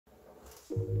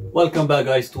Welcome back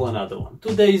guys to another one.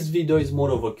 Today's video is more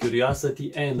of a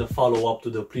curiosity and a follow-up to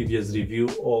the previous review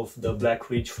of the Black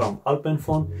Ridge from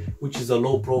Alpenfoehn, which is a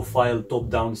low-profile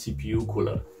top-down CPU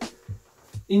cooler.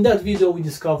 In that video we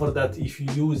discovered that if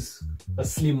you use a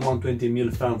slim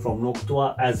 120mm fan from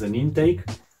Noctua as an intake,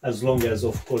 as long as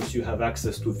of course you have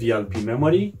access to VLP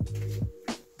memory,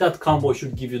 that combo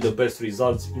should give you the best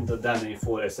results in the Dan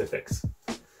A4 SFX.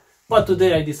 But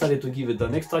today I decided to give it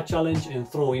an extra challenge and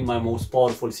throw in my most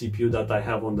powerful CPU that I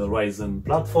have on the Ryzen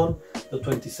platform, the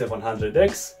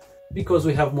 2700X, because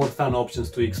we have more fan options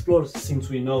to explore, since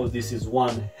we know this is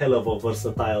one hell of a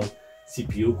versatile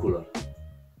CPU cooler.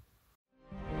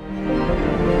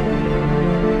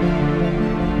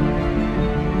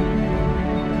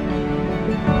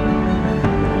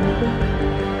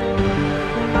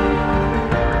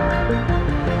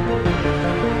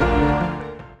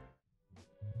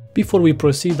 Before we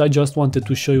proceed, I just wanted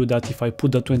to show you that if I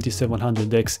put the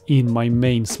 2700X in my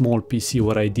main small PC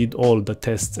where I did all the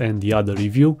tests and the other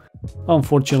review,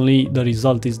 unfortunately the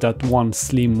result is that one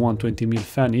slim 120mm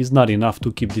fan is not enough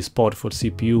to keep this powerful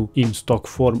CPU in stock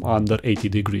form under 80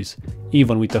 degrees,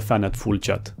 even with a fan at full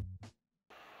chat.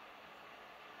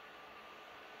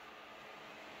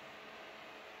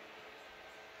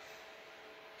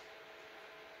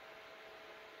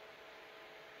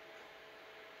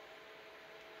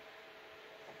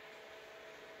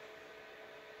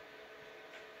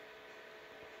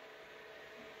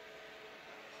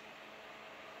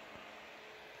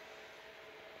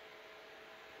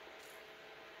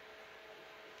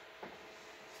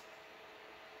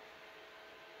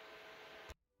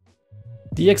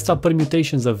 The extra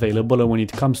permutations available when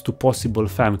it comes to possible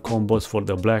fan combos for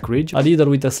the Black Ridge are either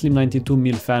with a slim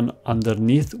 92mm fan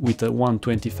underneath with a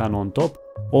 120 fan on top,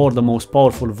 or the most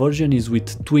powerful version is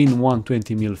with twin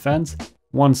 120mm fans,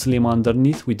 one slim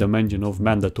underneath with a mention of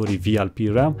mandatory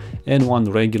VLP RAM and one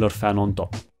regular fan on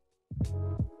top.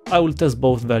 I will test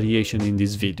both variations in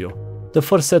this video. The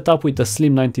first setup with a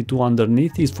slim 92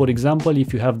 underneath is, for example,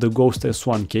 if you have the Ghost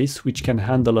S1 case, which can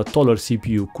handle a taller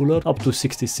CPU cooler up to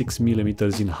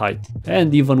 66mm in height.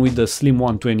 And even with the slim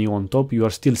 120 on top, you are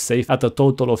still safe at a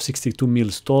total of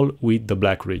 62mm tall with the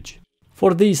Black Ridge.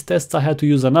 For these tests I had to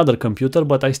use another computer,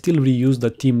 but I still reused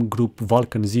the Team Group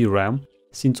Vulcan Z RAM,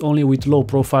 since only with low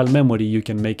profile memory you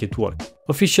can make it work.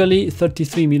 Officially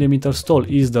 33mm tall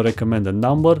is the recommended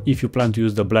number if you plan to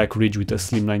use the Black Ridge with a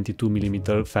slim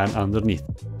 92mm fan underneath.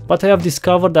 But I have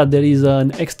discovered that there is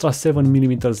an extra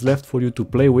 7mm left for you to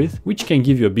play with, which can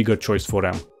give you a bigger choice for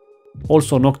RAM.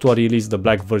 Also, Noctua released the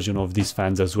black version of these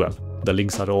fans as well. The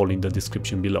links are all in the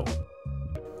description below.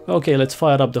 Okay, let's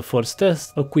fire up the first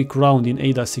test, a quick round in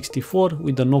AIDA64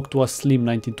 with the Noctua slim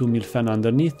 92mm fan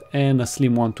underneath and a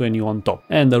slim 120 on top,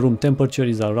 and the room temperature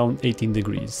is around 18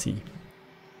 degrees C.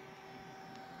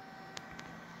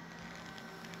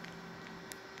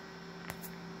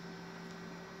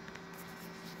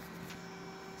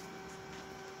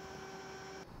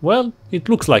 Well, it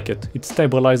looks like it. It's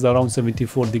stabilized around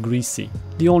 74 degrees C.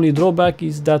 The only drawback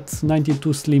is that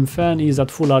 92 slim fan is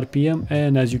at full RPM,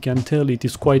 and as you can tell it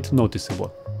is quite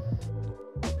noticeable.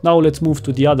 Now let's move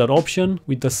to the other option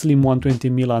with the slim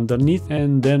 120mm underneath,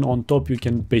 and then on top you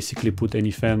can basically put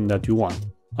any fan that you want.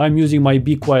 I'm using my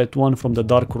Be Quiet one from the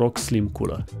Dark Rock Slim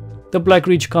Cooler. The Black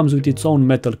Ridge comes with its own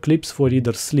metal clips for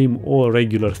either slim or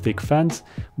regular thick fans,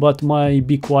 but my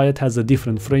Be Quiet has a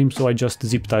different frame, so I just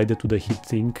zip tied it to the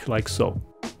heatsink like so.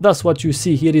 Thus what you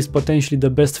see here is potentially the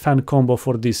best fan combo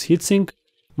for this heatsink.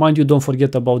 Mind you, don't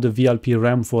forget about the VLP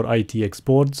RAM for ITX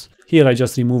boards. Here I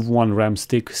just remove one RAM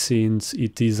stick since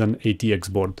it is an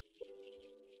ATX board.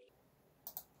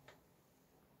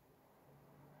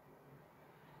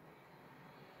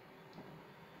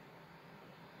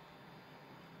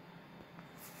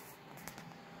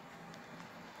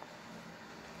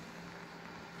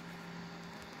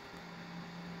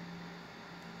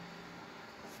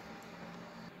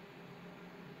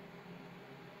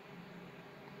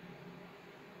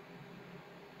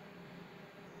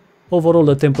 Overall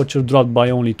the temperature dropped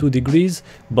by only 2 degrees,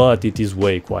 but it is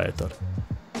way quieter.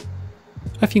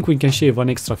 I think we can shave an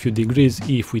extra few degrees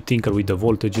if we tinker with the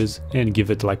voltages and give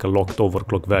it like a locked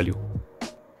overclock value.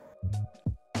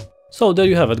 So there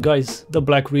you have it guys, the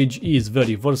Black Ridge is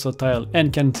very versatile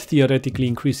and can theoretically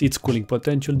increase its cooling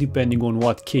potential depending on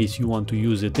what case you want to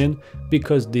use it in,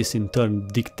 because this in turn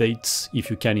dictates if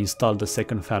you can install the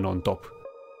second fan on top.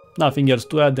 Nothing else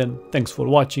to add then, thanks for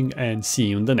watching and see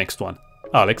you in the next one.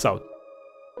 Alex out.